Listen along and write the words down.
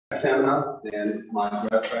seminar, and it's my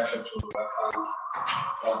great pleasure to welcome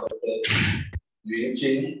Dr.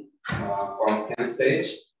 Jing from Penn State,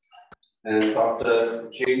 and Dr.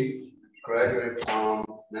 Jing graduated from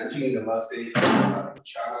Nanjing University,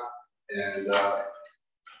 China, and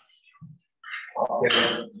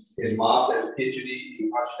his master and PhD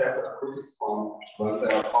in architectural acoustics from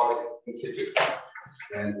Venezuela College Institute,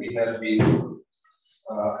 and he has been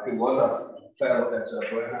he was a fellow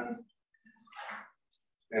at Brigham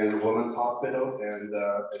and Women's Hospital, and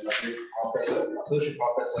associate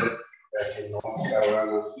professor at North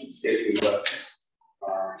Carolina State University.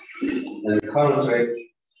 And currently,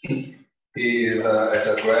 he is at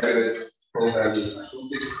a graduate program in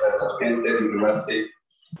acoustics at Penn State University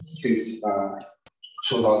since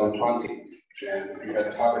 2020, and he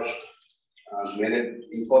has published many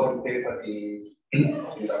important papers in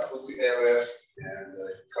the acoustic area, and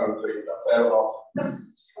currently is a fellow of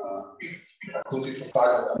Acoustic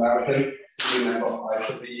Society of America, senior member of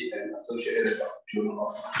IEEE, and associated journal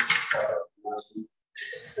of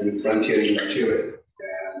and frontier in material.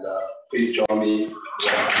 And please join me with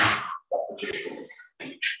Dr. Jing.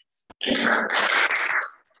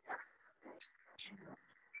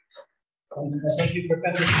 Thank you,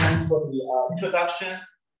 Professor Chen, for the introduction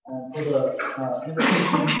and for the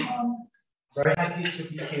invitation. Very happy to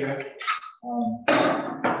be here.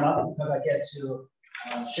 Not because I get to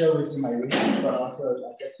share with you my research, but also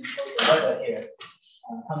I get to show the weather here.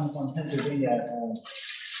 Coming from Pennsylvania,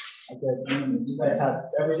 I guess you guys have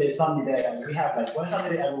every day sunny day, and we have like one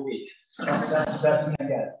sunny day every week. That's the best we can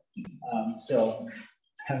get. So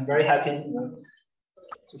I'm very happy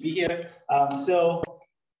to be here. So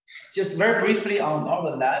just very briefly on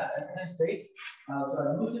our lab at Penn State. So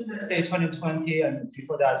I moved to Penn State 2020, and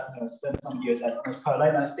before that, spent some years at North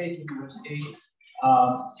Carolina State University.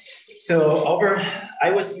 I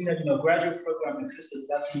was in the graduate program in acoustics.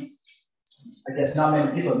 I guess not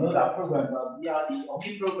many people know that program, but we are the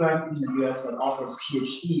only program in the US that offers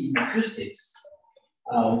PhD in acoustics,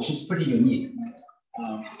 which is pretty unique.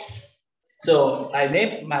 So I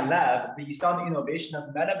named my lab the Sound Innovation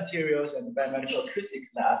of Metamaterials and Biomedical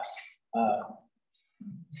Acoustics Lab,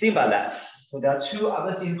 Simba Lab. So there are two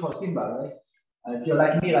other things called Simba, right? If you're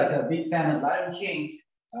like me, like a big fan of Lion King,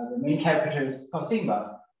 the main character is called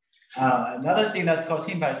Simba. Another thing that's called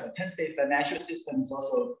Simba is the Penn State financial system is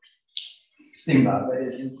also Simba, but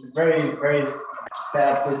it's a very, very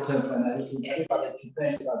bad system, and I think everybody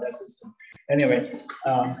complains about that system. Anyway,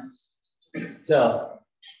 so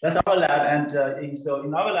that's our lab, and so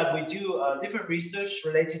in our lab we do different research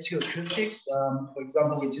related to acoustics. For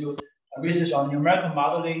example, we do research on numerical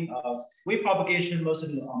modeling of wave propagation,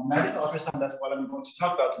 mostly on medical ultrasound. That's what I'm going to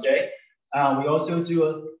talk about today. We also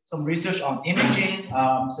do some research on imaging.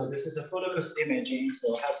 So this is a photoacoustic imaging.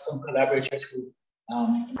 So I have some collaborators who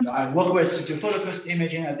I work with to do photoacoustic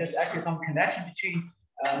imaging, and there's actually some connection between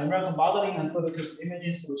numerical modeling and photoacoustic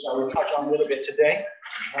imaging, which I will touch on a little bit today.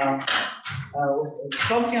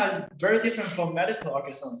 Something very different from medical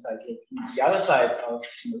ultrasound side. The other side of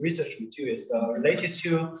research we do is related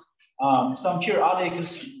to some periodic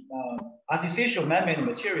artificial man-made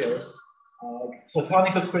materials,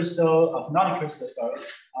 photonic crystal, non-crystal,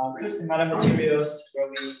 crystal metamaterials, where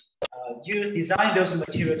we design those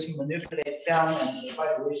materials to manipulate sound and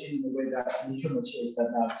vibration in the way that initial materials that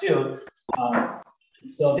now do.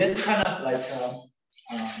 So this is kind of like a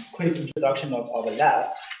quick introduction of our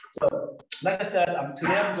lab. So like I said,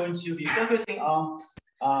 today I'm going to be focusing on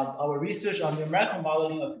our research on numerical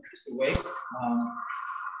modeling of acoustic waves.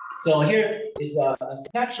 So here is a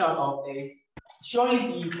snapshot of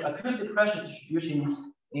showing the acoustic pressure distribution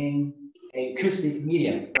in a acoustic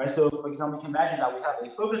medium, right? So for example, you can imagine that we have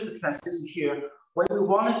a focused transistor here. What we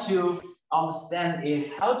wanted to understand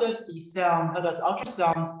is how does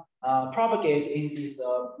ultrasound propagate in this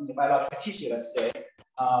in the biological tissue, let's say.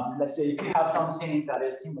 Let's say if you have something that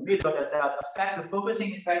is in the middle, does that affect the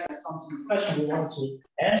focusing effect? That's something question we want to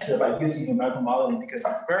answer by using numerical modeling, because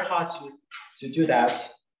it's very hard to do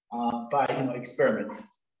that by experiments.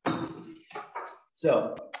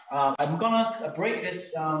 So I'm gonna break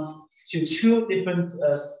this down to two different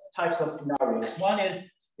types of scenarios. One is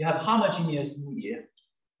you have homogeneous media,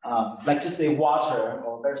 like just say water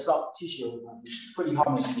or very soft tissue, which is pretty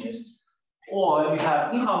homogeneous. Or you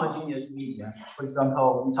have inhomogeneous media. For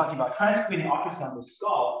example, when we're talking about transcranial ultrasound, the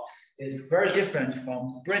skull is very different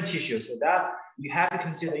from brain tissue. So that you have to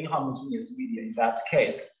consider inhomogeneous media in that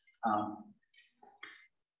case.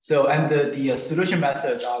 And the solution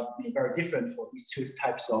methods are very different for these two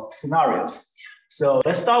types of scenarios. So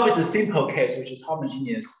let's start with the simple case, which is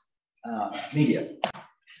homogeneous media.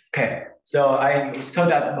 Okay, so I was told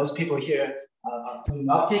that most people here doing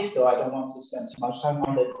optics, so I don't want to spend too much time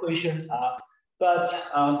on the equation. But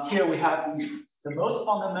here we have the most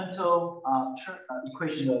fundamental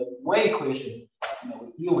equation, the wave equation, we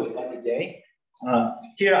deal with every day.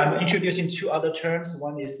 Here I'm introducing two other terms.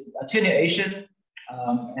 One is attenuation,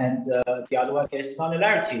 and the other one is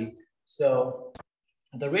nonlinearity. So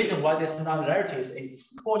the reason why this nonlinearity is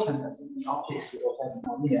important as in optics or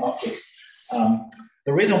nonlinear optics.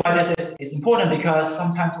 The reason why this is important because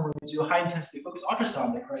sometimes when we do high intensity focused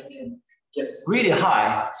ultrasound, the pressure can get really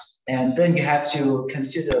high, and then you have to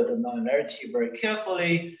consider the nonlinearity very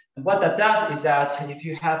carefully. And what that does is that if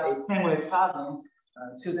you have a plane wave traveling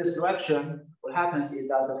to this direction, what happens is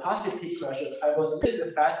that the positive peak pressure travels a little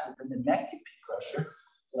bit faster than the negative peak pressure.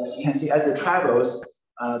 So as you can see, as it travels,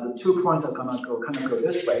 the 2 points are gonna go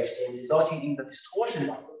this way, so resulting in the distortion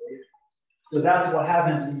of the wave. So that's what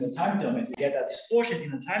happens in the time domain. You get that distortion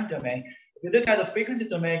in the time domain. If you look at the frequency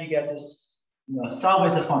domain, you get this, start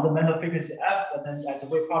with a fundamental frequency f, but then as the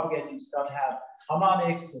wave propagates, you start to have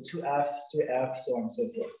harmonics, 2f, 3f, so on and so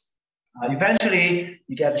forth. Eventually,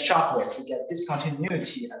 you get shock waves, you get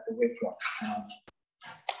discontinuity at the wavefront.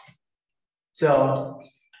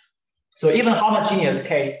 So even homogeneous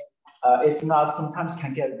case, it's not, sometimes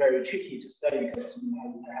can get very tricky to study because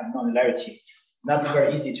you have nonlinearity, not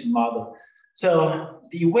very easy to model. So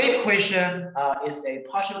the wave equation is a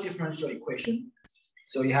partial differential equation.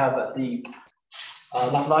 So you have the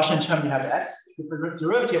Laplacian term, you have x, the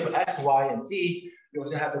derivative of x, y, and z. You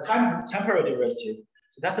also have the temporal derivative.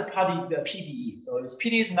 So that's the PDE. So this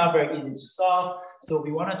PDE is not very easy to solve. So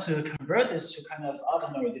we wanted to convert this to kind of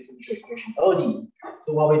ordinary differential equation, ODE.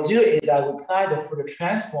 So what we do is I will apply the Fourier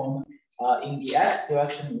transform in the x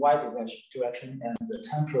direction, y direction, and the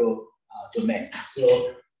temporal domain.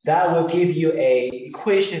 So that will give you a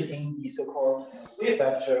equation in the so-called wave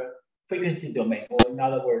vector frequency domain, or in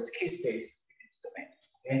other words, k-space frequency domain.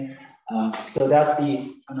 Okay? So that's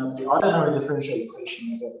the ordinary differential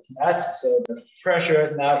equation we're looking at. So the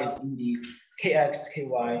pressure now is in the kx, ky,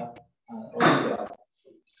 or the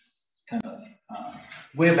kind of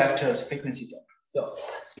wave vectors frequency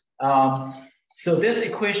domain. So this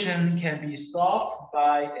equation can be solved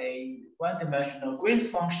by a one-dimensional Green's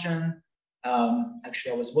function.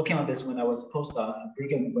 Actually, I was working on this when I was postdoc at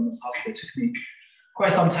Brigham Women's Hospital. It took me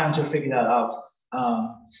quite some time to figure that out.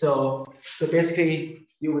 So basically,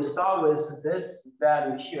 you will start with this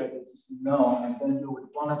value here. This is known, and then you would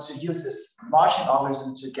want to use this marching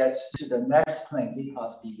algorithm to get to the next plane, z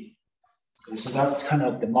plus dz. Okay, so that's kind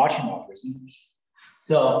of the marching algorithm.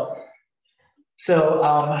 So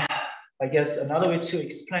I guess another way to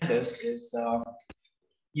explain this is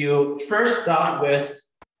you first start with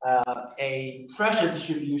a pressure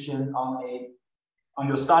distribution on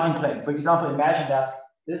your starting plane. For example, imagine that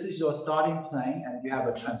this is your starting plane, and you have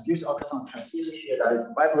a transducer, ultrasound transducer here that is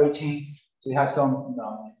vibrating. So you have some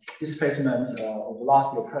displacement or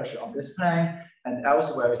velocity or pressure on this plane, and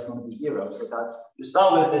elsewhere it's going to be zero. So that's, you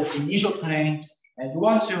start with this initial plane, and you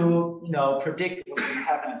want to predict what's going to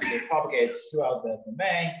happen as it propagates throughout the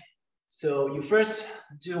domain. So you first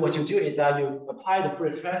do what you do is that you apply the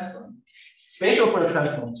Fourier transform, spatial Fourier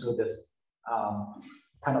transform to this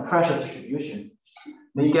kind of pressure distribution.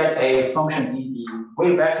 Then you get a function in the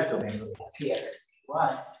wave vector domain, so px,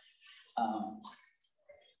 y.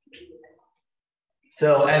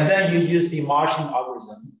 And then you use the marching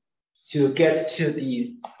algorithm to get to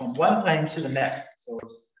from one plane to the next. So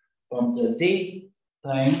from the z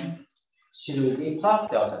plane to z plus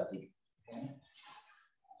delta z. Okay?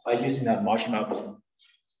 By using that marching algorithm.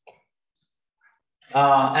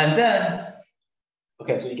 And then,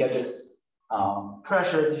 okay, so you get this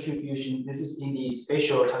pressure distribution. This is in the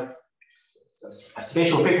spatial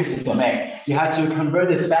frequency domain. You have to convert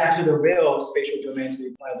this back to the real spatial domain. So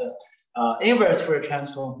you apply the inverse Fourier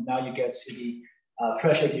transform. Now you get to the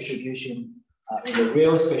pressure distribution in the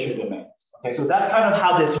real spatial domain. Okay, so that's kind of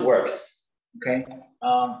how this works. Okay.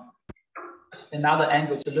 Another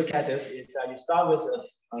angle to look at this is that you start with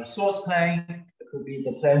a source plane. It could be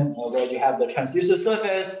the plane where you have the transducer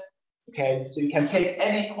surface. Okay, so you can take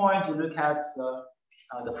any point to look at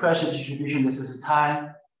the pressure distribution. This is the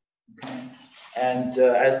time. Okay, and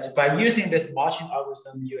by using this marching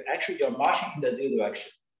algorithm, you're marching in the z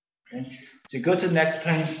direction. Okay, so you go to the next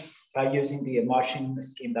plane by using the marching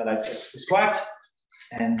scheme that I just described,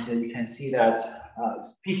 and you can see that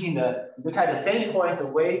look at the same point, the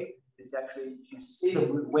wave is actually, you can see the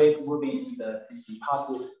wave moving in the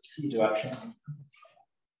positive t direction.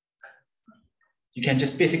 You can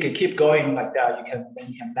just basically keep going like that.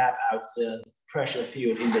 Then you can map out the pressure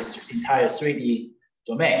field in this entire 3D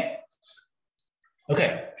domain.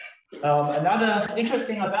 Okay. Another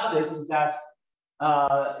interesting about this is that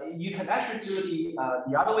you can actually do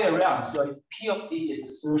the other way around. So if P of Z is the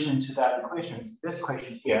solution to that equation, this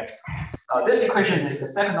equation here, this equation is the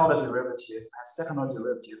second order derivative, has second order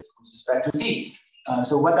derivative with respect to Z.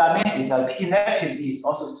 So what that means is that P negative Z is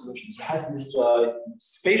also a solution. So it has this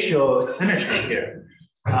spatial symmetry here.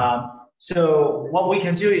 So what we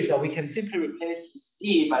can do is that we can simply replace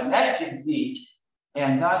Z by negative Z,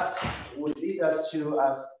 and that would lead us to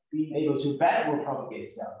being able to backward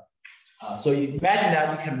propagate cell. So you imagine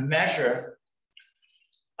that you can measure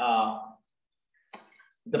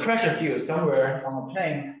the pressure field somewhere on a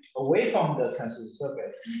plane away from the transducer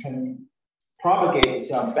surface. You can propagate the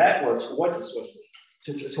cell backward towards the source,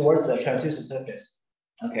 towards the transducer surface.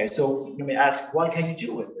 Okay, so let me ask, what can you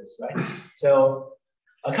do with this, right? So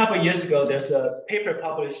a couple of years ago, there's a paper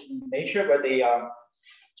published in Nature where they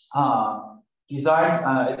designed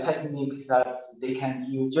a technique that they can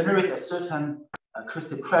generate a certain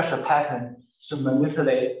acoustic pressure pattern to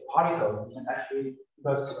manipulate particles. And actually,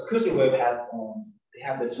 because acoustic wave they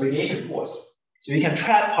have this radiation force, so you can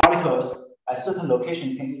trap particles at certain location.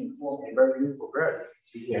 You can even form a very beautiful bird.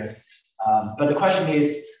 See here. But the question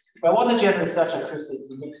is, if I want to generate such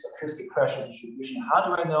unique acoustic pressure distribution, how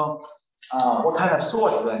do I know what kind of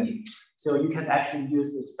source do I need? So you can actually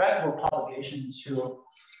use this backward propagation to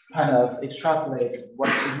kind of extrapolate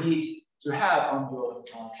what you need to have on your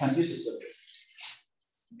transducer surface.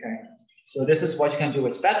 Okay, so this is what you can do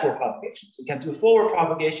with backward propagation. So you can do forward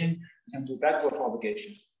propagation, you can do backward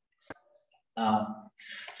propagation.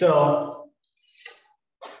 So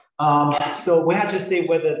we have to see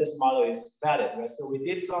whether this model is valid, right? So we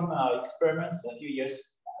did some experiments a few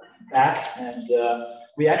years back, and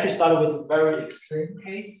we actually started with a very extreme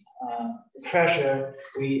case. The pressure,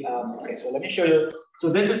 okay, so let me show you. So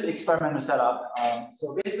this is experimental setup.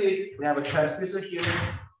 So basically, we have a transducer here.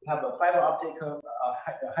 We have a fiber optic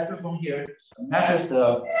hydrophone here. Measures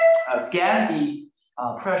scan the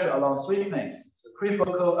pressure along 3 planes. So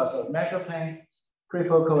prefocal, measure plane,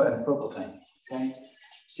 prefocal, and focal plane. Okay.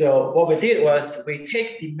 So what we did was we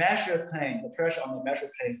take the measure plane, the pressure on the measure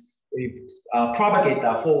plane, we propagate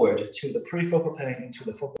that forward to the prefocal plane into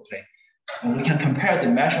the focal plane. And we can compare the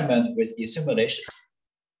measurement with the simulation.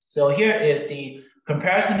 So here is the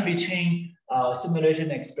comparison between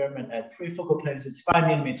simulation experiment at prefocal planes is 5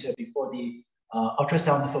 millimeters before the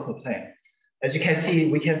ultrasound focal plane. As you can see,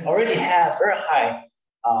 we can already have very high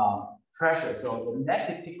pressure. So the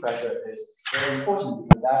negative peak pressure is very important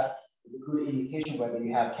because that is a good indication whether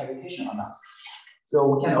you have cavitation or not. So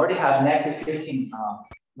we can already have negative 15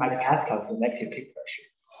 megapascal for negative peak pressure.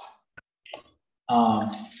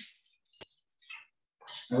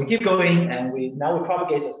 And we keep going, and now we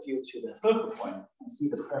propagate the field to the focal point and see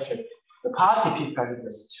the pressure. The positive peak pressure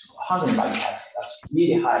is 100 megapascal. That's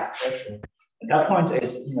really high pressure. At that point,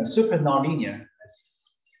 it's super nonlinear.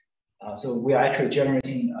 So we are actually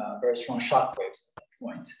generating very strong shock waves at that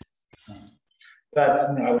point. But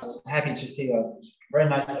I was happy to see a very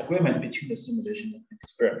nice agreement between the simulation and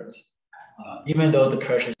experiment, even though the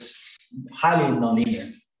pressure is highly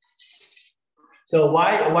nonlinear. So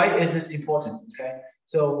why is this important? Okay,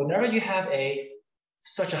 so whenever you have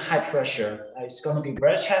such a high pressure, it's going to be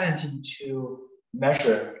very challenging to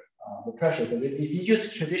measure the pressure. Because if you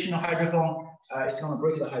use traditional hydrophone, it's going to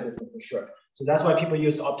break the hydrophone for sure. So that's why people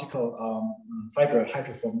use optical fiber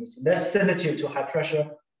hydrophone. It's less sensitive to high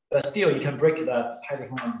pressure, but still you can break the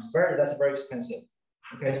hydrophone. That's very expensive.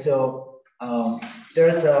 Okay, so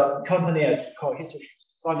there's a company called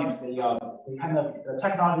Sonics. The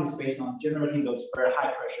technology is based on generating those very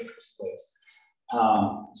high pressure crystal waves.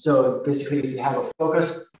 So basically, if you have a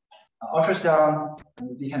focused ultrasound,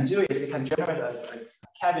 what you can do is you can generate a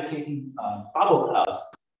cavitating bubble clouds.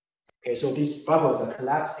 Okay, so these bubbles are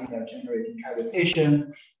collapsing, they're generating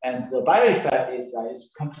cavitation, and the bio effect is that it's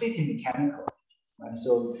completely mechanical. Right?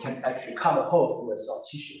 So you can actually cut a hole through a soft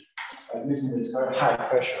tissue using this very high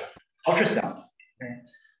pressure ultrasound. Okay?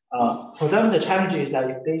 For them, the challenge is that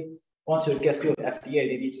if they want to get through the FDA,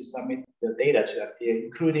 they need to submit the data to FDA,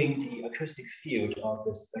 including the acoustic field of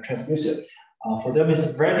the transducer. For them, it's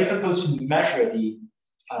very difficult to measure the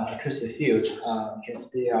acoustic field because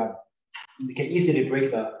they can easily break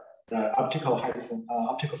the optical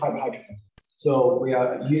fiber hydrophone. So we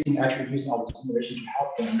are using our simulation to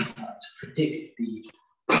help them to predict the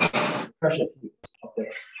pressure field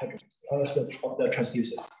of the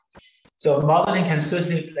transducers. So modeling can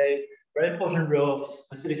certainly play a very important role of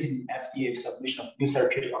facilitating FDA submission of new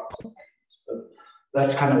therapeutic options. So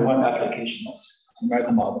that's kind of one application of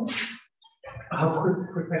numerical modeling.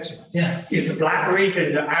 Quick question. Yeah. If the black region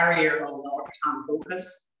is the area of the ultrasound focus,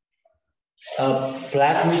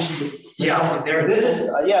 Black region. Yeah, there. This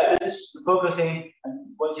is this is focusing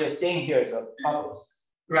on what you're seeing here is the bubbles.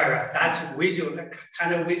 Right. That's visual,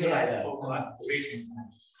 kind of visualize focal region.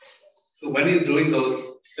 So when you're doing those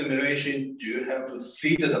simulation, do you have to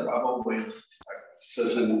seed the bubble with like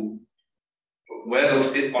certain where those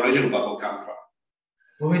original bubble come from?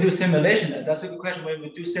 When we do simulation, that's a good question. When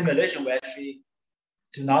we do simulation, we actually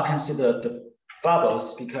do not consider the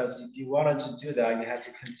bubbles, because if you wanted to do that, you have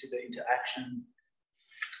to consider interaction.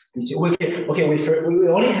 We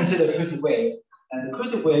only consider acoustic wave, and the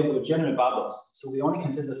acoustic wave will generate bubbles. So we only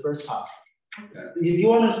consider the first part. Okay. If you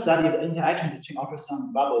want to study the interaction between ultrasound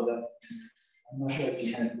and bubbles, then I'm not sure if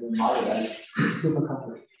you can do model that. It's super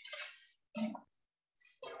complicated.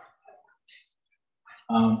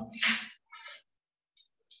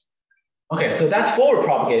 Okay, so that's forward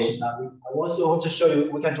propagation. Now, I also want to show you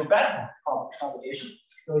we can do backward propagation.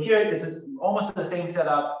 So here it's almost the same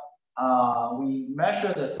setup. We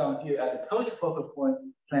measure the sound here at the post-focal point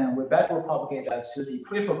plane. We backward propagate that to the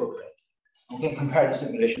prefocal plane. We can compare the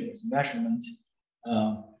simulation with measurement.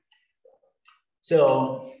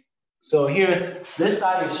 So here, this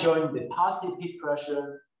side is showing the positive peak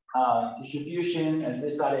pressure distribution, and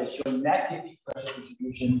this side is showing negative peak pressure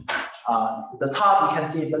distribution. So the top you can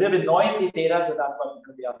see is a little bit noisy data, so that's why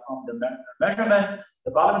they are from the measurement.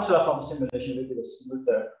 The bottom two are from simulation, a little bit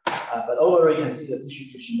smoother. But overall, you can see the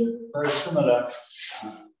distribution is very similar.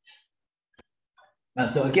 And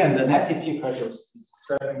so again, the negative peak pressure is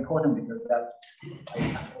very important because that is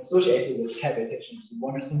associated with cavitations. We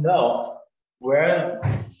want to know where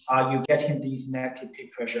are you getting these negative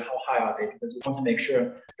peak pressure, how high are they? Because we want to make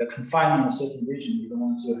sure they're confined in a certain region. You don't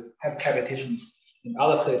want to have cavitation in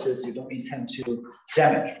other places you don't intend to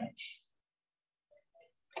damage. Right?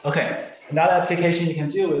 Okay, another application you can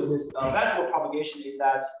do with this backward propagation is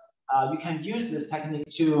that you can use this technique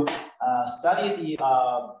to study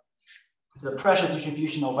the pressure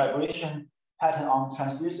distribution or vibration pattern on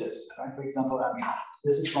transducers. Right? For example,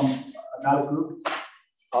 this is from another group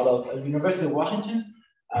out of University of Washington.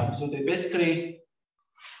 So they basically,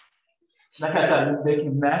 like I said, they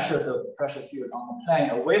can measure the pressure field on the plane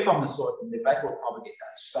away from the source, and they backward propagate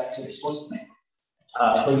that back to the source plane.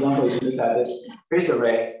 For example, if you look at this phase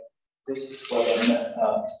array, this is what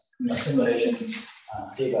the simulation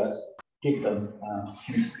give them.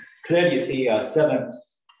 Clearly, you see seven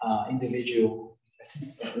individual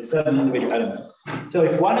elements. So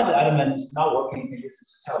if one of the elements is not working, this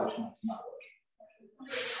is to tell which one is not working.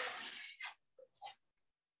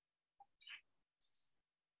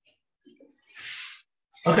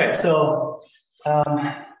 Okay, so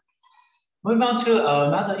moving on to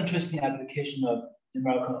another interesting application of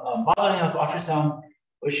numerical modeling of ultrasound,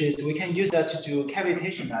 which is we can use that to do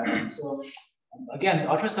cavitation modeling. So again,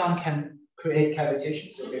 ultrasound can create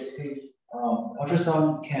cavitation. So basically,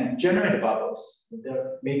 ultrasound can generate bubbles.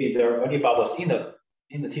 Maybe there are already bubbles in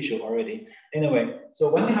the tissue already. Anyway, so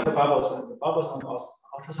once you have the bubbles on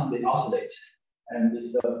ultrasound, they oscillate. And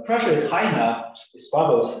if the pressure is high enough, these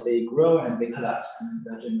bubbles, they grow and they collapse, and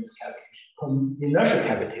that generates cavitation, inertial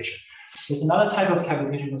cavitation. There's another type of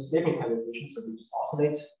cavitation called stable cavitation, so we just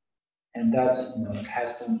oscillate, and that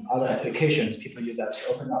has some other applications. People use that to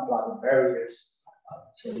open up blood barriers,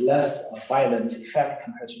 so less violent effect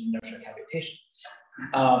compared to inertial cavitation.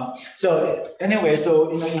 So anyway, so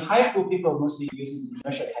in high flow, people are mostly using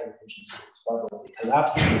inertial cavitation. So these bubbles, they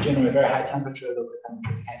collapse, they generate very high temperature, local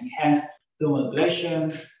temperature, can enhance thermal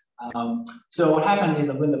ablation. So what happened is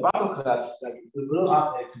that when the bubble collapses, like we blow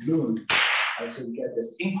up a balloon, so we get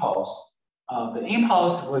this impulse. The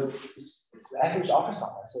impulse is actually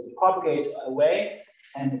ultrasound, right? So it propagates away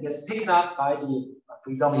and it gets picked up by the, for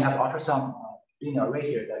example, you have ultrasound linear array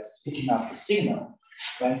here that's picking up the signal,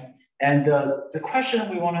 right? And the question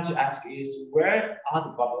we wanted to ask is, where are the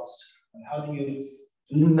bubbles? How do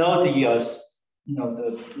you know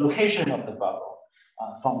the location of the bubble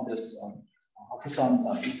from this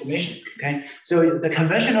ultrasound information? Okay, so the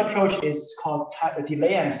conventional approach is called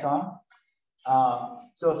delay and sum.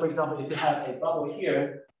 So, for example, if you have a bubble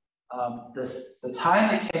here, the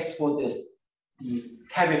time it takes for the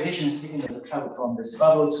cavitation signal to travel from this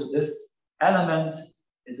bubble to this element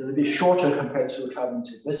is a little bit shorter compared to traveling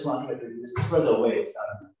to this one here, because this is further away.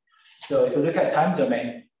 So if you look at time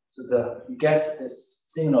domain, so you get this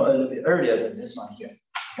signal a little bit earlier than this one here.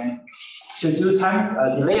 Okay. To do time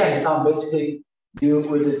delay and sum, basically you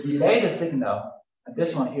would delay the signal and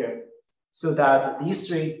this one here, so that these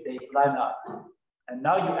three they line up, and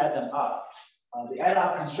now you add them up. They add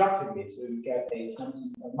up constructively, so you get a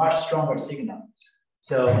much stronger signal.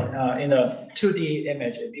 So in a 2D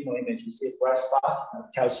image, a BIMO image, you see a bright spot,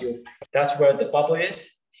 tells you that's where the bubble is.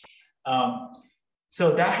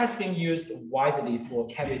 So that has been used widely for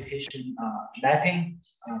cavitation mapping,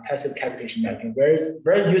 passive cavitation mapping.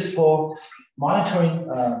 Very useful monitoring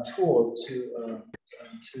tool to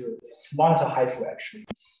monitor HIFU actually.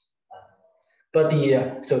 But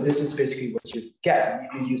so this is basically what you get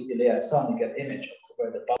if you use delay and sum. You get image of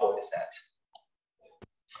where the bubble is at.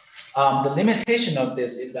 The limitation of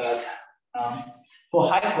this is that for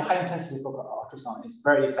high intensity focal ultrasound, it's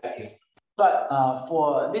very effective. But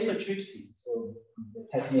for lithotripsy, so the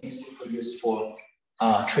techniques people use for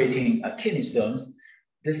treating kidney stones,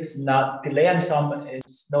 this is not, delay and sum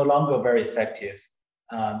is no longer very effective.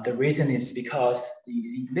 The reason is because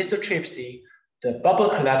in lithotripsy, the bubble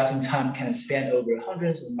collapsing time can span over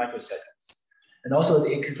hundreds of microseconds. And also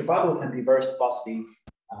the bubble can be very sparsely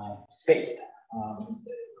spaced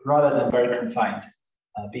rather than very confined,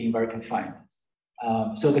 being very confined.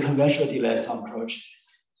 So the conventional delay and sum approach,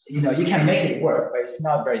 you can make it work, but it's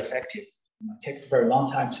not very effective. It takes a very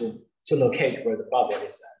long time to locate where the bubble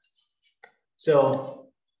is at. So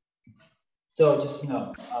just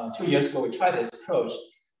 2 years ago, we tried this approach.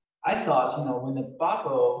 I thought, when the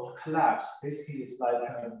bubble collapse, basically it's like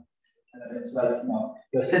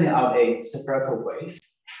you're sending out a spherical wave,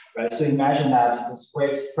 right? So imagine that this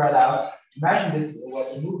wave spread out. Imagine this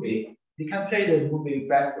was a movie. You can play the movie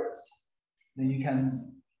backwards. Then you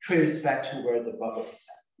can trace back to where the bubble is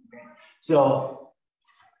at. Okay? So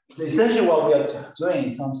essentially what we are doing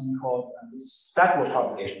is something called spectral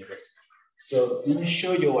propagation. So let me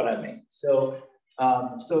show you what I mean. So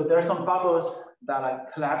there are some bubbles that are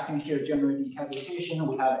collapsing here, generating cavitation.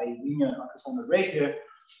 We have a linear ultrasound array here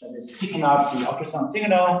that is picking up the ultrasound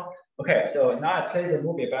signal. Okay, so now I play the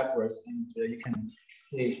movie backwards, and you can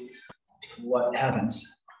see what happens.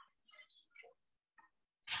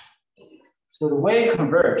 So the wave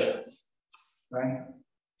converge, right?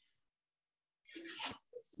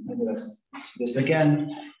 Maybe let's do this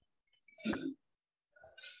again.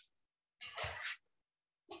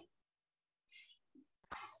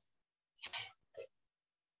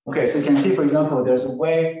 Okay, so you can see, for example, there's a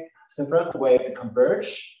wave, spherical wave to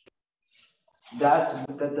converge. That's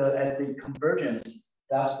at the convergence,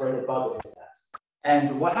 that's where the bubble is at.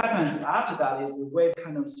 And what happens after that is the wave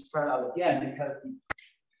kind of spread out again because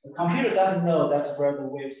the computer doesn't know that's where the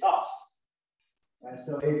wave stops. Right?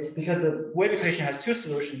 So it's because the wave equation has two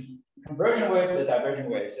solutions, the convergent wave, the divergent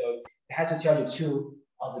wave. So it has to tell you two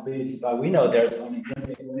possibilities, but we know there's only when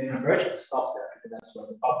the convergence stops there because that's where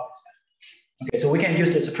the bubble is at. Okay, so we can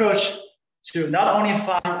use this approach to not only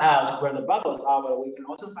find out where the bubbles are, but we can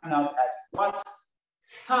also find out at what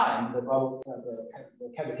time the bubble,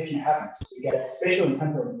 the cavitation happens. So we get spatial and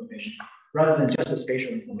temporal information rather than just the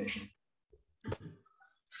spatial information.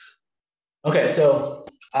 Okay, so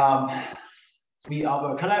our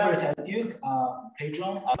collaborator at Duke,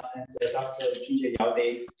 Pedro and Dr. Jing Yao,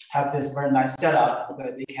 they have this very nice setup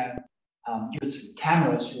where they can use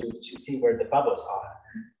cameras to see where the bubbles are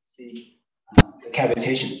and see the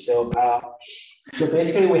cavitation. So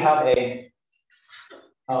basically we have a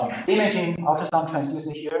imaging ultrasound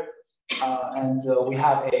transducer here, and we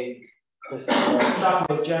have this shock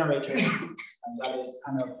wave generator, and that is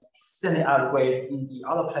kind of sending out a wave in the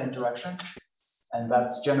other plane direction, and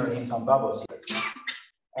that's generating some bubbles here.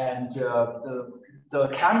 And the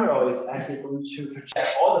camera is actually going to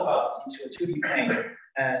project all the bubbles into a 2D plane,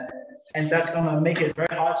 and that's going to make it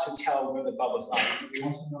very hard to tell where the bubbles are. We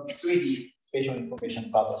want to know the 3D spatial information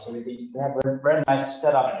bubbles. So we have a very nice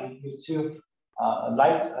setup. We use two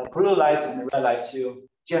lights, blue lights and the red light to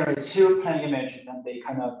generate two plane images, and they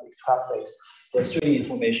kind of extrapolate the 3D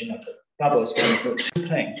information of the bubbles from the two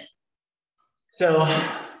planes. So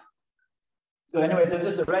anyway, this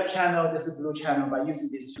is a red channel, this is a blue channel. By using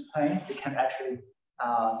these two planes, they can actually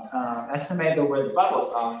estimate where the bubbles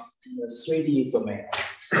are in the 3D domain.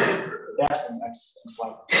 That's an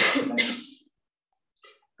excellent dimensions.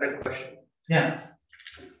 Great question. Yeah.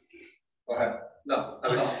 Go ahead. No, I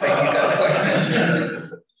was thinking that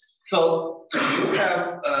question. So, do you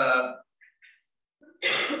have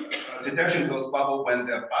detection of those bubbles when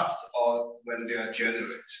they're burst or when they are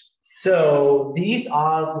generated? So these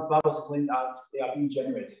are the bubbles when they are being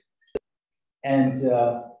generated, and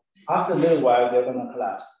after a little while they're going to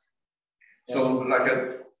collapse. So,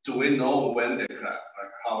 do we know when they collapse?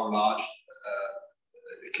 Like how large?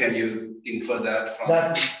 Can you infer that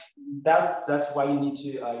from? That's why you need to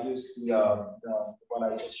use the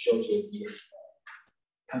what I just showed you,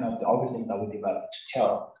 kind of the algorithm that we developed to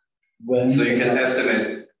tell when. So you can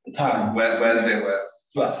estimate the time when they were.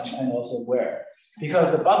 Yes, and also where,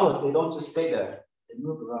 because the bubbles, they don't just stay there; they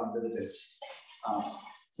move around a little bit.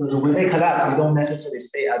 So when they collapse, they don't necessarily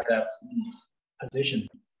stay at that position.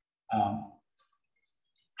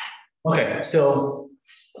 Okay, so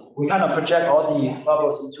we kind of project all the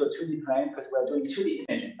bubbles into a 2D plane because we're doing 2D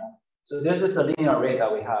imaging. Right? So this is the linear array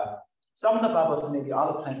that we have. Some of the bubbles may be on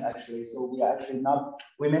the plane actually, so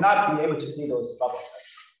we may not be able to see those bubbles.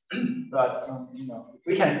 But you know, if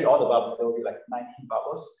we can see all the bubbles, there will be like 19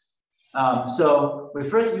 bubbles. So we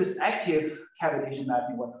first use active cavitation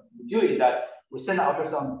mapping. What we do is that we send an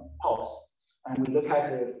ultrasound pulse and we look at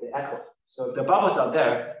the echo. So if the bubbles are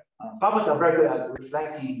there, bubbles are very good at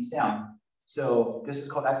reflecting sound. So this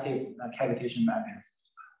is called active cavitation mapping.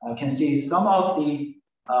 You can see some of the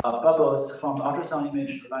bubbles from the ultrasound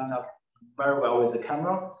image lines up very well with the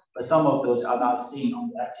camera, but some of those are not seen on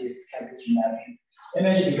the active cavitation mapping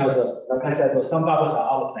image because, like I said, some bubbles are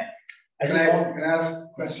out of plane. Can I ask a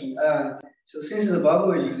question? So since the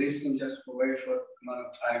bubble is existing just for a very short amount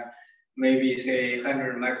of time, maybe say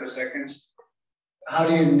 100 microseconds, how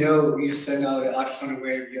do you know you send out an ultrasonic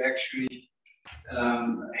wave, you actually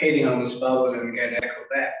hitting on those bubbles and get echo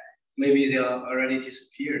back? Maybe they already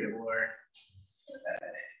disappeared, or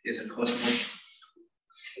is it possible?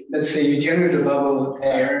 Let's say you generate a bubble with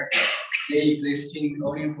air, they existing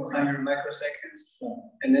only for 100 microseconds,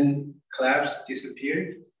 and then collapse,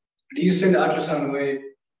 disappeared. Do you send the ultrasound wave?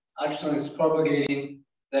 Ultrasound is propagating,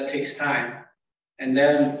 that takes time. And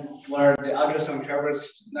then where the ultrasound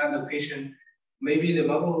travels that location, maybe the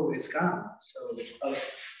bubble is gone. So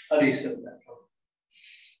how do you solve that problem?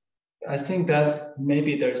 I think that's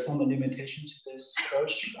maybe there's some limitation to this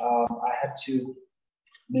approach. I had to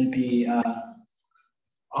maybe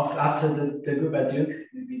after the group at Duke,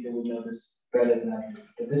 maybe they will know this better than I do.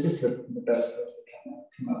 But this is the best approach we can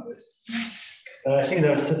come up with. But I think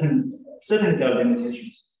there are certainly there are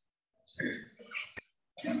limitations.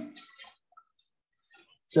 Yeah.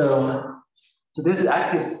 So this is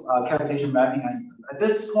active cavitation mapping, and at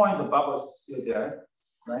this point the bubbles are still there,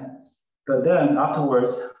 right? But then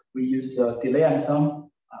afterwards we use delay and sum.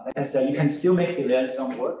 Like I said, you can still make delay and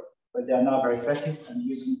sum work, but they are not very effective. And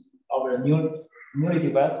using our newly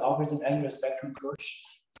developed algorithm angular spectrum approach,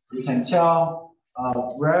 we can tell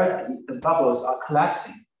where the bubbles are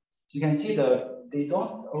collapsing. So you can see they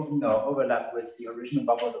don't overlap with the original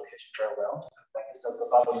bubble location very well. Like I said, the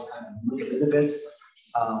bubbles kind of move a little bit.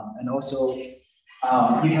 And also, you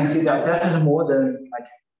can see there are definitely more than like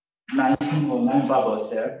 19 or 9 bubbles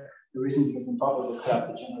there. The reason because the bubbles will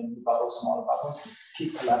collapse, generally new bubbles, smaller bubbles,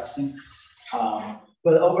 keep collapsing.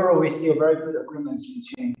 But overall, we see a very good agreement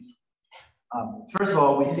between. First of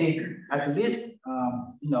all, we see at least,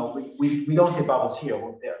 we don't see bubbles here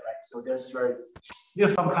or there, right? So there's still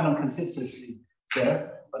some kind of consistency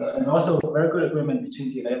there, and also a very good agreement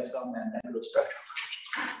between delay and sum and angular spectrum.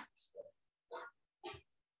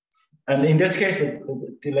 And in this case,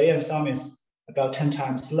 the delay and sum is about 10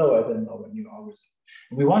 times slower than our new algorithm.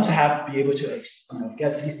 We want to be able to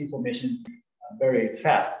get this information very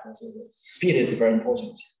fast. So the speed is very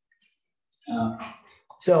important.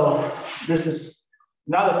 So this is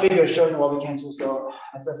another figure showing what we can do. So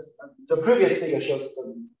as the previous figure shows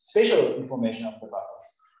the spatial information of the bubbles.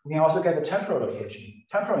 We can also get the temporal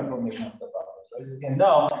information of the bubbles. Right? We can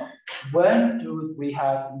know when do we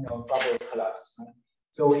have bubbles collapse. Right?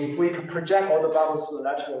 So if we can project all the bubbles to the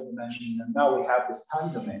lateral dimension, then now we have this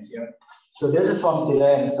time domain here. So this is from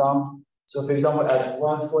delay and sum. So for example, at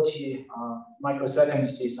 140 microseconds, you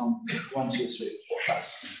see some 1, 2, 3, 4, 5,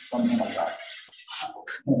 something like that.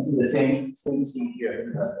 You can see the same thing here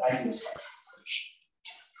in the angular spectrum.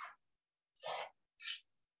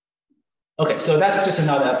 Okay, so that's just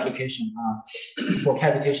another application for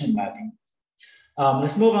cavitation mapping.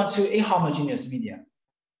 Let's move on to inhomogeneous media.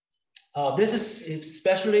 This is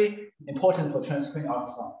especially important for transcranial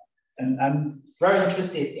ultrasound, and I'm very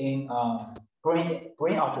interested in brain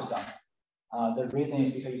ultrasound. The reason is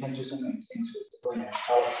because you can do so many things with the brain,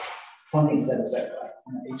 funding set aside, right?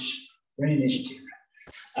 Each brain initiative.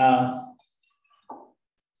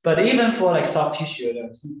 But even for like soft tissue,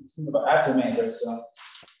 there's think about abdomen.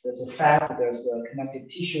 There's a fat, there's a connective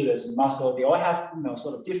tissue, there's a muscle. They all have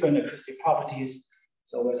sort of different acoustic properties.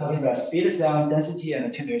 So we're talking about speed of sound, density, and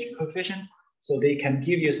attenuation coefficient. So they can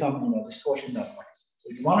give you some distortion of noise. So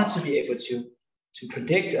you wanted to be able to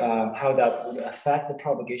predict how that would affect the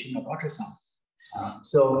propagation of ultrasound.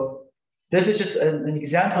 So this is just an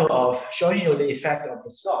example of showing you the effect of the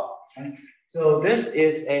saw. Right? So this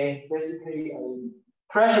is basically a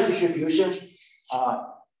pressure distribution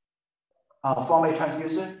from a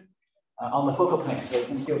transducer on the focal plane. So you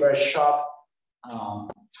can see a very sharp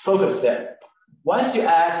focus there. Once you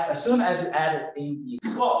add, as soon as you add it in the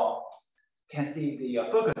skull, you can see the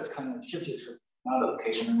focus kind of shifted to another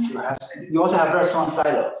location. And you also have very strong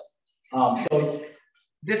side lobes. So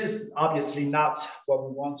this is obviously not what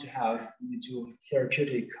we want to have when we do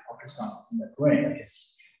therapeutic ultrasound in the brain. I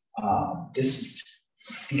guess this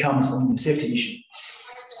becomes a safety issue.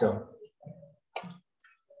 So,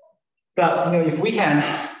 but if we can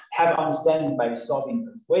have understanding by solving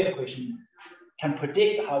the wave equation, can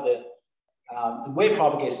predict how the wave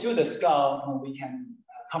propagates through the skull, and we can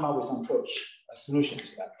come up with some approach, a solution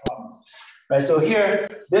to that problem. Right, so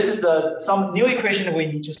here, this is some new equation that we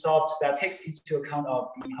need to solve that takes into account of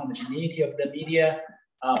the homogeneity of the media.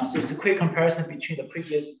 So it's a quick comparison between the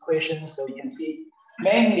previous equations. So you can see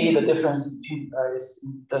mainly the difference between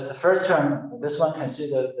the first term, this one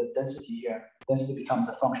consider the density here. Density becomes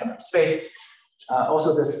a function of space.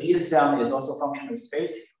 Also the speed sound is also a function of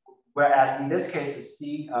space, whereas in this case, the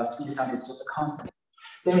speed sound is just a constant.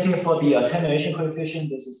 Same thing for the attenuation coefficient.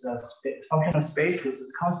 This is a function of space, this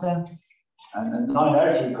is constant. And the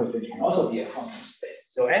nonlinearity coefficient can also be a function of space.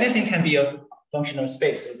 So anything can be a function of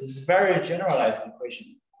space. So this is a very generalized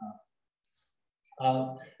equation.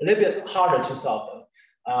 A little bit harder to solve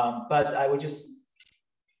though. But I would just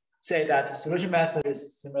say that the solution method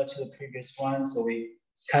is similar to the previous one. So we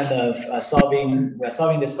kind of we're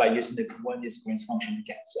solving this by using the one-is Green's function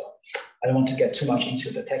again. So I don't want to get too much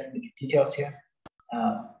into the technical details here.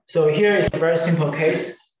 So here is a very simple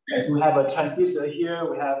case. As we have a transducer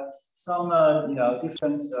here, we have some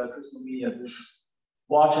different crystal media. This is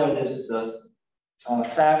water, this is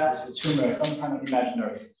fat, this is tumor, some kind of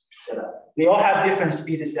imaginary setup. They all have different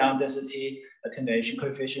speed, sound density, attenuation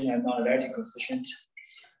coefficient, and nonlinearity coefficient.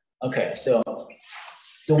 Okay, so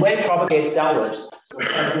the wave propagates downwards. So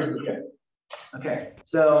here. Okay,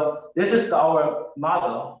 so this is our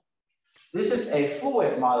model. This is a full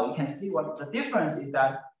wave model. You can see what the difference is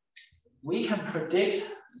that we can predict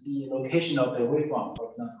the location of the waveform,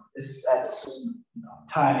 for example. This is at a certain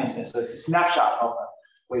time instance, so it's a snapshot of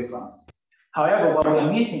a waveform. However, what we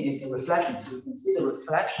are missing is the reflection. So you can see the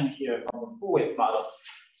reflection here from the full wave model.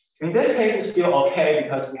 In this case, it's still okay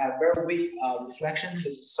because we have very weak reflection. This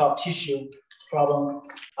is soft tissue problem.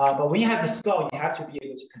 But when you have the skull, you have to be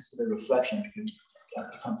able to consider reflection because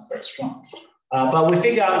that becomes very strong. But we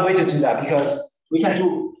figure out a way to do that because we can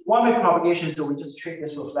do one-way propagation, so we just treat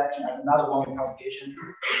this reflection as another one-way propagation,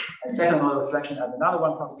 and second order reflection as another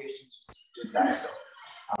one propagation. Just do that, so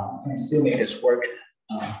we can still make this work.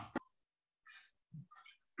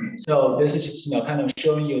 So this is just kind of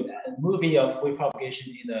showing you a movie of wave propagation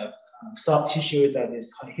in the soft tissue that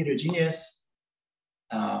is heterogeneous,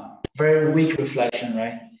 very weak reflection,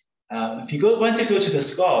 right? Once you go to the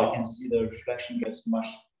skull, you can see the reflection gets much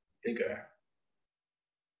bigger.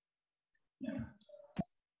 Yeah.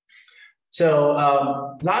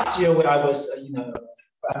 So last year, when I was,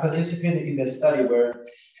 I participated in the study where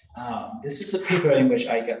this is a paper in which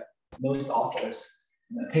I got most authors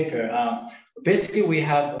in the paper. Basically, we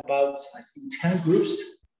have about, I think, 10 groups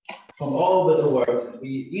from all over the world.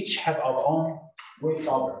 We each have our own wave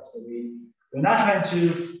solver. So we're not trying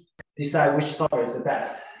to decide which solver is the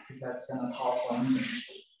best, because that's kind of hard for me.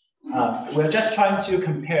 We're just trying to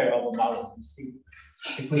compare our model and see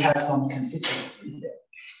if we have some consistency there.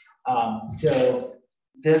 So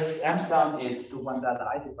this M-sound is the one that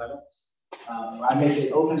I developed. I made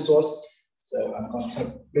it open source, so I'm going to talk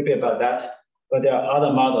a little bit about that. But there are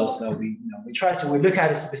other models. We look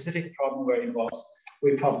at a specific problem where it involves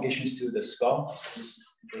wave propagation through the skull.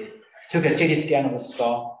 They took a CT scan of the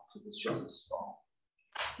skull, so this shows the skull.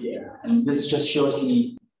 Yeah, and this just shows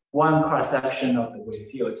the one cross section of the wave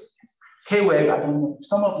field. K-wave, I don't know,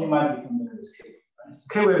 some of you might be familiar with K-wave. Right? So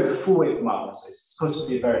K-wave is a full wave model, so it's supposed to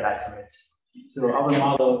be very accurate. So our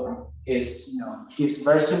model is, gives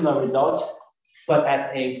very similar results, but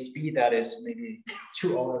at a speed that is maybe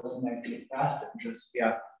 2 orders of magnitude faster, because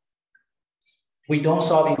we don't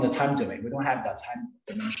solve in the time domain. We don't have that time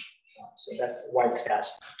dimension. So that's why it's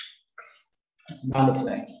fast. It's not the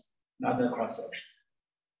plane, not the cross section.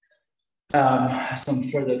 Some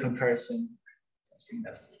further comparison. I think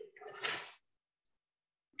that's it.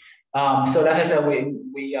 So like I said,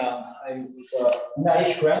 in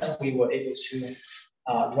each grant, we were able to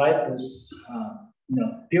write this,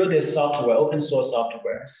 build this software, open source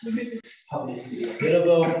software. So we made this publicly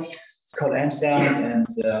available. It's called M-Sound, and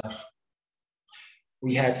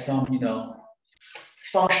we had some,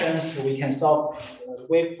 functions so we can solve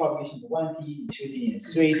wave propagation in 1D, in 2D, and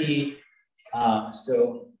 3D.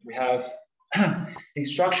 So we have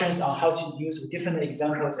instructions on how to use different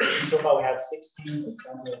examples. So far, we have 16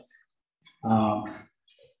 examples.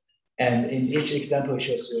 And in each example, it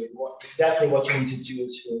shows you exactly what you need to do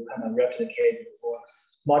to kind of replicate or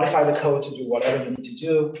modify the code to do whatever you need to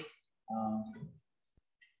do.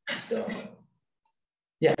 So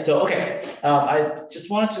Yeah, so okay, I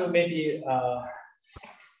just wanted to maybe,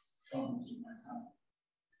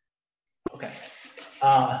 okay.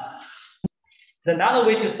 Another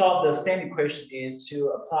way to solve the same equation is to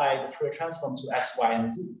apply the Fourier transform to x, y,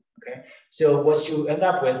 and z, okay? So what you end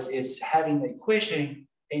up with is having the equation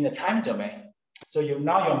in the time domain. So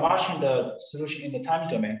now you're marching the solution in the time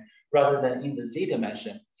domain rather than in the z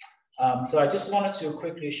dimension. So I just wanted to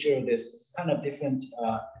quickly show this kind of different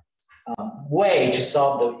way to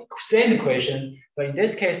solve the same equation, but in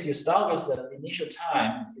this case, you start with the initial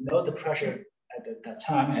time, you know the pressure at that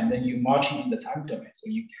time, and then you marching in the time domain. So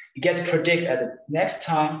you get to predict at the next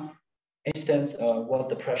time instance what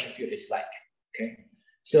the pressure field is like. Okay.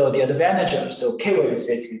 So the advantage of K-wave is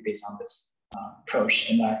basically based on this approach,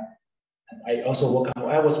 and I was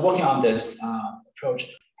working on this approach a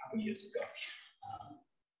couple of years ago.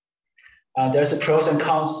 There's a pros and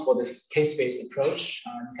cons for this case-based approach.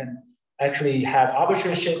 You can actually have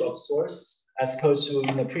arbitrary shape of source as opposed to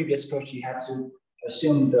in the previous approach you have to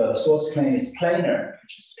assume the source plane is planar,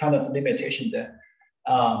 which is kind of a limitation there.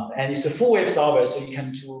 And it's a full wave solver, so you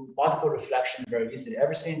can do multiple reflection very easily.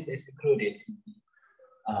 Everything is included in the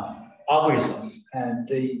algorithm. And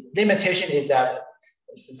the limitation is that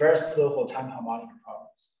it's very slow for time harmonic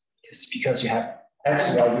problems. It's because you have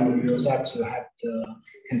x, y, you also have to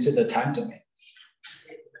consider time domain.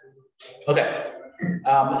 Okay.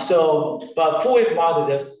 But full wave model,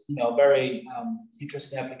 there's very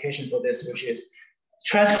interesting application for this, which is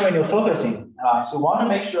transcranial focusing. So we want to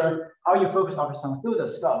make sure how you focus ultrasound through the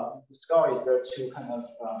skull. The skull is there to kind of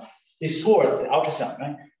distort the ultrasound,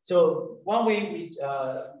 right? So one way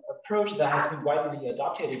approach that has been widely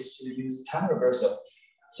adopted is to use time reversal.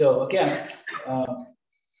 So again, I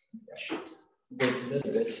should wait a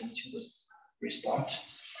little bit until this restart.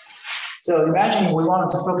 So imagine we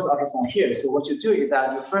wanted to focus ultrasound here. So what you do is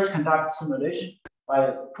that you first conduct simulation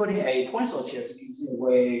by putting a point source here, so you can see the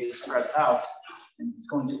wave spreads out, and it's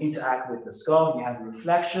going to interact with the skull. You have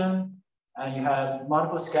reflection, and you have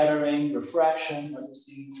multiple scattering, refraction,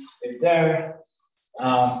 everything is there.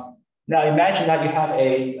 Now imagine that you have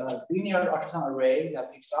a linear ultrasound array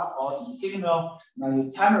that picks up all the signal. Now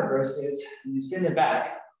you time reverse it, and you send it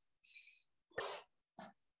back.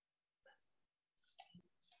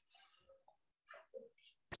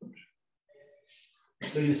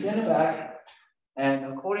 So you send it back, and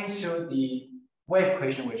according to the wave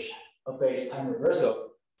equation, which obeys time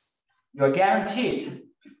reversal, you're guaranteed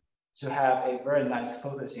to have a very nice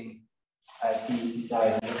focusing at the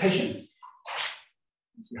desired location.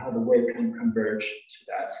 You see how the wave can converge to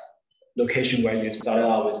that location where you started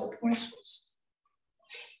out with the point source.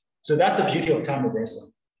 So that's the beauty of time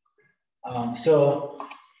reversal. So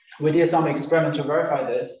we did some experiment to verify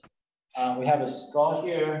this. We have a skull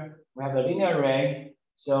here, we have a linear array.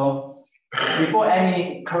 So before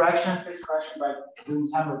any correction, phase correction by doing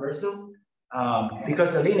time reversal,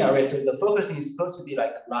 because the linear array, so the focusing is supposed to be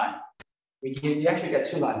like a line. We actually get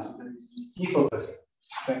two lines because it's defocusing.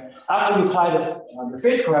 Okay. After you apply the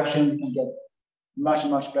phase correction, you can get much,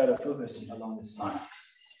 much better focusing along this line.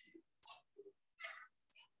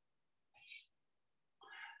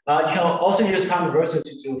 You can also use time reversal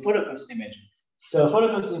to do photoacoustic imaging. So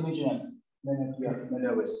photoacoustic imaging, many of you are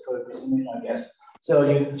familiar with photoacoustic imaging, I guess. So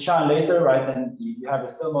you shine laser, right? Then you have a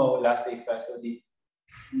thermoelastic effect. So you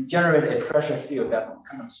generate a pressure field that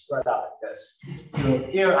kind of spread out like this. So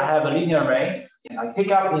here I have a linear array. And I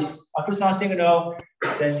pick up this ultrasound signal.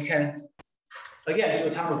 Then you can, again, do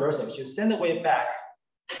a time reversal. You send the wave back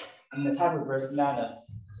in a time reverse manner.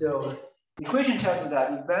 So the equation tells you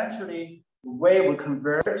that eventually the wave will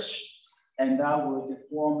converge, and that will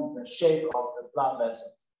deform the shape of the blood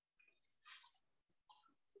vessel.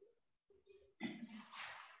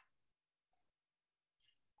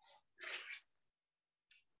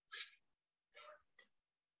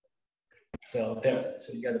 So there,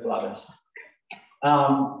 so you get the blood vessel.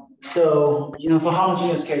 So for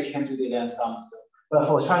homogeneous case, you can do the lens sum. So, but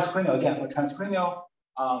for transcranial, again, for transcranial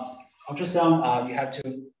ultrasound, you have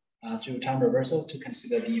to do time reversal to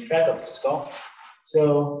consider the effect of the skull.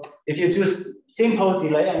 So if you do simple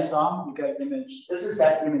delay and sum, you get an image. This is the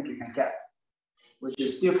best image you can get, which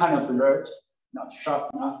is still kind of blurred, not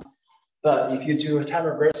sharp enough. But if you do time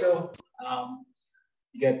reversal,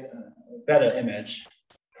 you get a better image.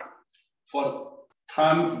 For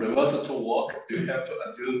time reversal to work, do you have to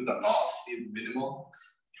assume the loss is minimal?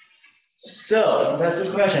 So that's the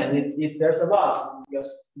question. If there's a loss, you're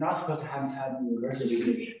not supposed to have time reversal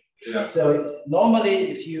image. Yeah. So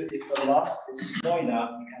normally, if the loss is small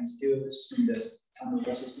enough, you can still assume this time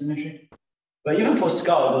reversal symmetry. But even for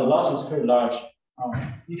skull, the loss is pretty large.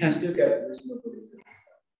 You can still get reasonable.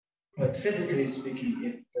 But physically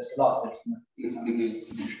speaking, there's lots. There's no.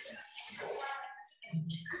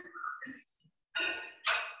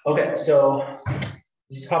 Okay, so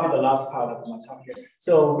this is probably the last part of my talk here.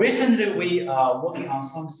 So recently we are working on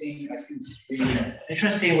something I think is really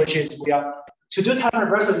interesting, which is to do time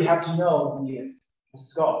reversal, you have to know the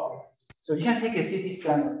skull. So you can take a CT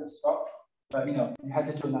scan of the skull, but you have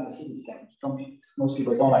to do another CT scan. Most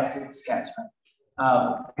people don't like CT scans, right?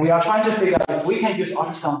 We are trying to figure out if we can use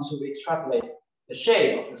ultrasound to extrapolate the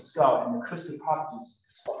shape of the skull and the acoustic properties of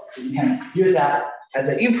the skull. So you can use that as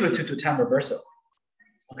the input to do time reversal.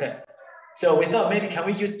 Okay, so we thought maybe can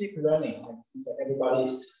we use deep learning? Since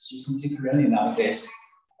everybody's using deep learning nowadays.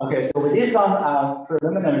 Okay, so we did some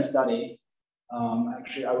preliminary study.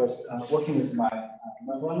 Actually, I was working with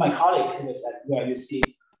one of my colleagues who was at UIUC,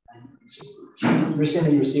 and she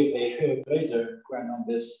recently received a Trailblazer grant on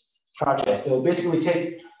this project. So basically,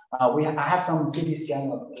 I have some CT scan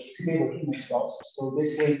of stable human skulls. So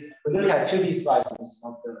basically, we look at 2D slices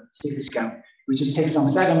of the CT scan. We just take some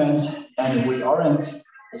segments and we orient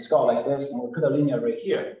the skull like this, and we put a linear right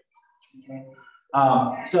here. Okay.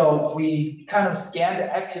 So we kind of scan the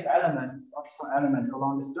active elements, ultrasound elements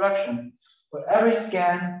along this direction. For every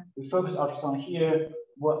scan, we focus ultrasound here.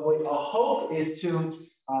 What our hope is to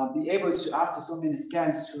be able to, after so many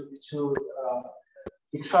scans, to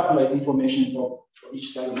extrapolate information for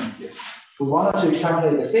each segment here. We wanted to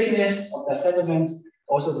extrapolate the thickness of that segment,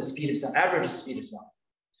 also the speed of sound, average speed of sound.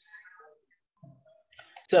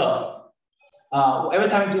 So every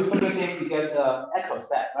time we do focusing, we get echoes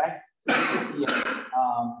back, right? So this is the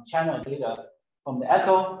channel data from the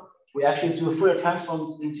echo. We actually do Fourier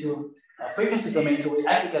transforms into frequency domain. So we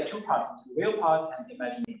actually get two parts, into the real part and the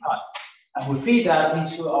imaginary part. And we feed that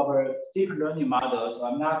into our deep learning model. So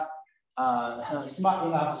I'm not smart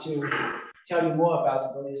enough to tell you more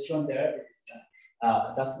about what is shown there.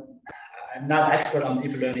 I'm not expert on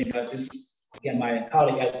deep learning, but this is, again, my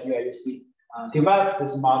colleague at UIUC developed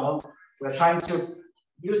this model. We're trying to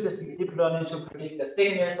use this deep learning to predict the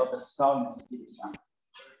thickness of the skull and the speed of sound.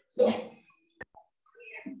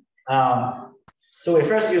 So we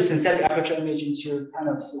first use synthetic aperture imaging to kind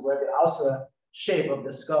of see where the outer shape of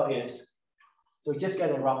the skull is. So we just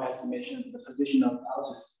get a rough estimation of the position of the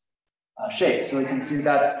outer shape. So you can see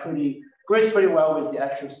that agrees pretty well with the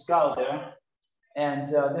actual skull there. And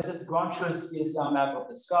this is the ground truth speed of sound map of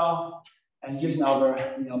the skull. And using our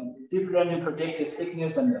deep learning predicted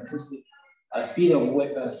thickness and acoustic speed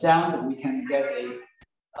of sound, we can get a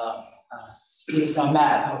speed of sound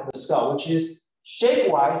map of the skull, which is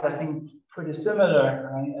shape-wise, I think, pretty similar.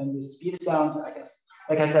 Right? And the speed of sound, I guess,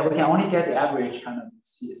 like I said, we can only get the average kind of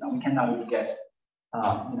speed of sound. We cannot really get,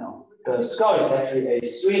 the skull is actually a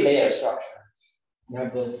 3-layer structure. You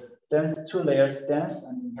have the dense, 2 layers dense,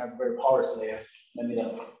 and you have a very porous layer in the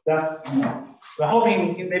middle. That's, we're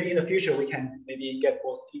hoping maybe in the future we can maybe get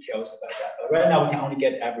more details about that. But right now we can only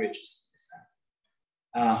get averages.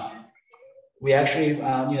 We actually,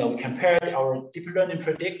 we compared our deep learning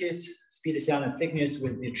predicted speed of sound and thickness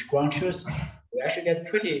with the ground truth. We actually get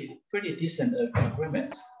pretty decent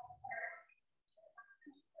agreement.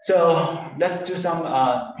 So let's do some.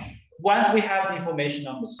 Once we have the information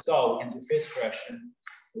on the skull, we can do phase correction.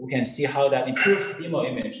 We can see how that improves demo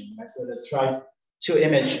imaging. Right? So let's try to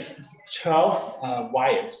image 12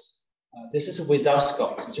 wires. This is without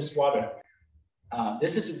skull, so just water.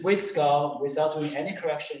 This is with skull, without doing any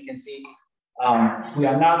correction. You can see we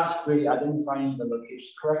are not really identifying the location,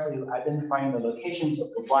 correctly identifying the locations of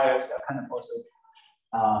the wires that kind of also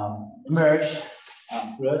emerge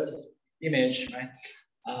through the image, right?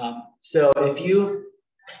 So if you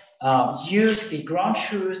use the ground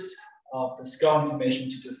truth of the skull information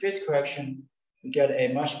to do phase correction, you get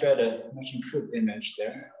a much better, much improved image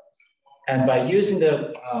there. And by using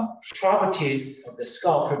the properties of the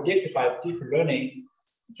skull predicted by deep learning,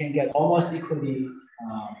 you can get almost equally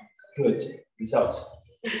good results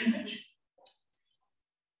for the image.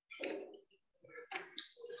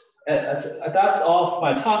 That's all for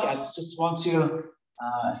my talk. I just want to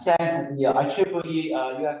thank the IEEE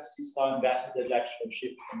UFC Star Ambassador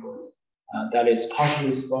Lectureship that is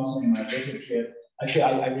partially sponsoring my visit here. Actually,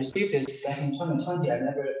 I received this back in 2020.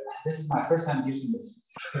 This is my first time using this.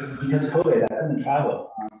 Because of COVID, I couldn't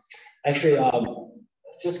travel. Actually,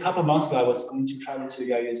 just a couple of months ago, I was going to travel to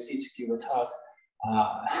UIUC to give a talk.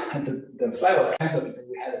 The flight was canceled because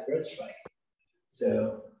we had a bird strike.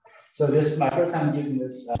 So this is my first time using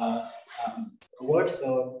this award.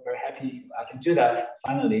 So very happy I can do that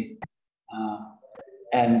finally.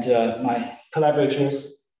 And my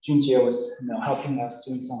collaborators, Jing was helping us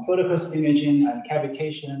doing some photocost imaging and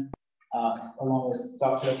cavitation, along with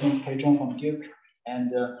Dr. Jung from Duke.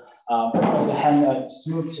 And also hand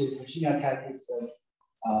smooth to Virginia Tech is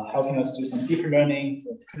helping us do some deep learning,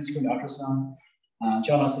 principally ultrasound.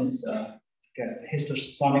 Jonathan's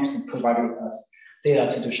histosonics and provided us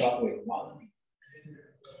data to do shockwave modeling.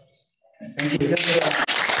 Thank you.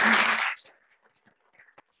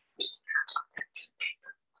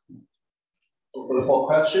 For the full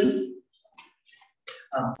question.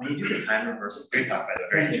 When you do the time reversal, great talk by the way,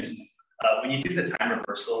 very interesting. When you do the time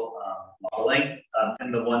reversal modeling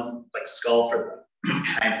and the one like skull for the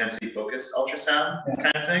high intensity focus ultrasound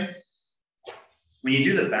kind of thing, when you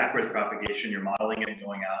do the backwards propagation, you're modeling it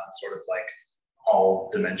going out in sort of like all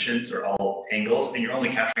dimensions or all angles, and you're only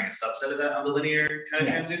capturing a subset of that on the linear kind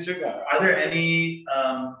of transducer. Are there any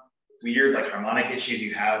weird like harmonic issues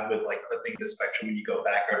you have with like clipping the spectrum when you go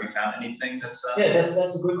back, or have you found anything that's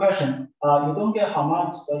that's a good question. You don't get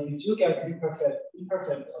harmonics, but you do get imperfect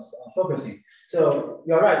focusing. So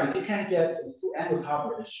you're right, if you can't get full angle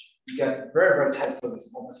coverage, you get very, very tight focus,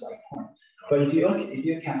 almost like point. But if your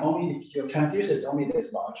transducer is only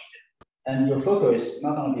this large, and your focus is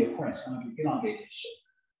not going to be a point, it's going to be elongated shape.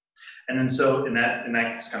 And then so in that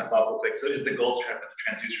kind of follow-up quick, so is the goal to have the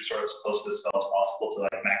transducer sort of as close to the skull as possible to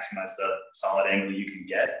like maximize the solid angle you can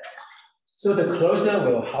get? So the closer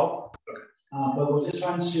will help, but we're just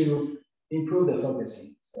trying to improve the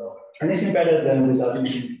focusing. So anything better than without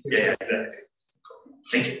using. Yeah, exactly.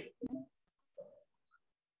 Thank you.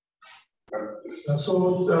 So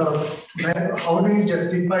how do you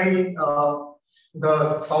justify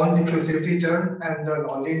the sound diffusivity term and the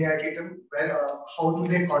nonlinearity term? How do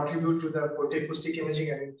they contribute to the photoacoustic imaging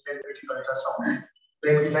and theoretical ultrasound?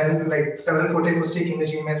 Like when like several photoacoustic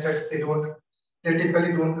imaging methods, they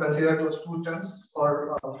typically don't consider those two terms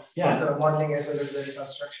for the modeling as well as the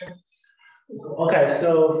reconstruction. So, okay,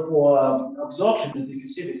 so for absorption, the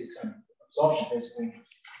diffusivity term, absorption basically,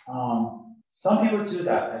 some people do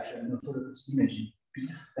that actually in the photoacoustic imaging.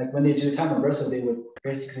 Like when they do time reversal, they would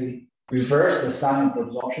basically reverse the sign of the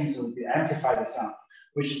absorption, so they amplify the sound,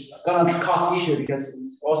 which is going to cause issue because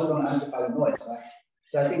it's also going to amplify the noise, right?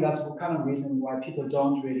 So I think that's the kind of reason why people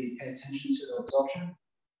don't really pay attention to the absorption.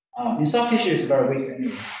 In soft tissue, it's very weak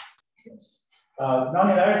anyway. Yes.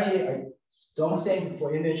 Nonlinearity, I don't think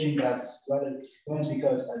for imaging that's relevant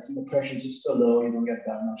because I think the pressure is just so low, you don't get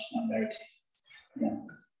that much nonlinearity. Yeah.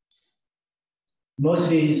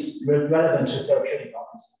 Mostly it's relevant to therapeutic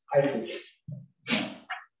options, high frequency.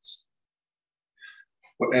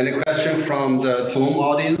 Any question from the Zoom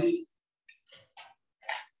audience?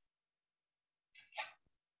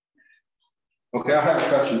 Okay, I have a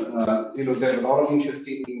question. There's a lot of interest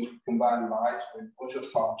in combined light with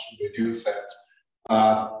ultrasound to reduce that.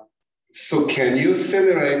 So can you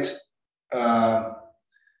simulate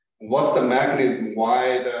what's the mechanism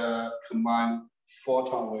why the combined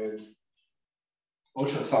photon with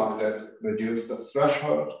ultrasound that reduce the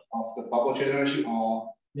threshold of the bubble generation,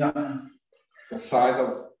 or the size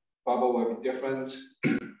of bubble will be different?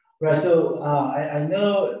 Right, so I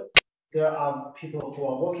know there are people who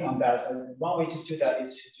are working on that. So one way to do that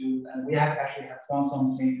is to do, and we actually have done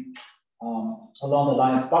something along the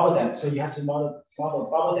line of bubble dynamics. So you have to model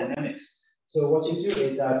bubble dynamics. So what you do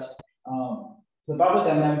is that the bubble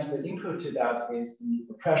dynamics, the input to that is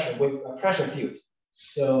the pressure field.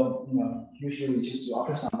 So usually we just do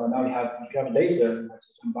ultrasound, but now if you have a laser, you have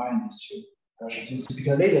to combine these two pressure fields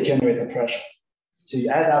because laser generates the pressure. So you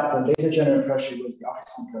add up the laser generated pressure with the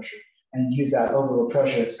ultrasound pressure and use that overall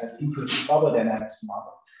pressure as input to bubble dynamics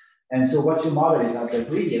model. And so what you model is that the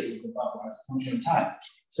radius of the bubble as a function of time.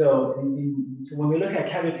 So, so when we look at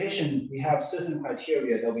cavitation, we have certain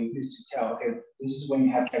criteria that we use to tell, okay, this is when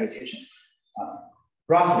you have cavitation.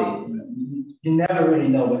 Roughly, you never really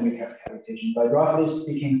know when you have cavitation, but roughly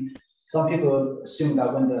speaking, some people assume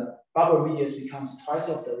that when the bubble radius becomes twice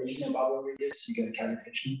of the original bubble radius, you get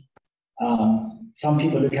cavitation. Some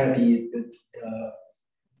people look at the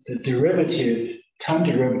derivative, time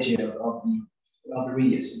derivative of the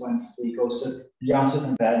radius. Once they go beyond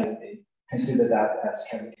certain value, they consider that as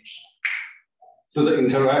cavitation. So the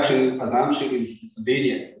interaction assumption is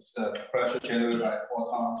linear. It's the pressure generated by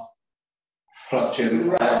photons plus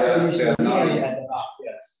generated by so you linearly add them up.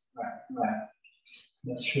 Yes, right.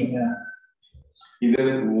 That's true. Yeah. Is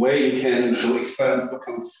there a way you can do experiments to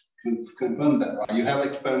confirm that? Right? You have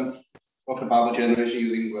experiments of the bubble generation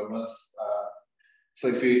using reverse. So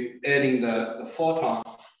if you're adding the photon,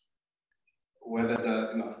 whether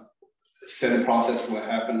the same process will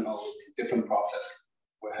happen or different process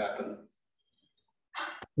will happen.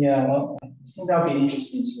 Yeah, well, I think that would be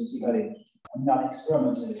interesting to study. I'm not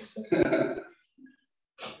experimenting this.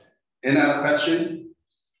 Any other question?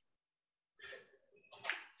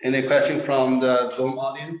 Any question from the Zoom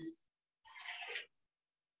audience?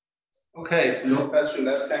 Okay, if no question,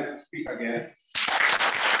 let's thank the speaker again.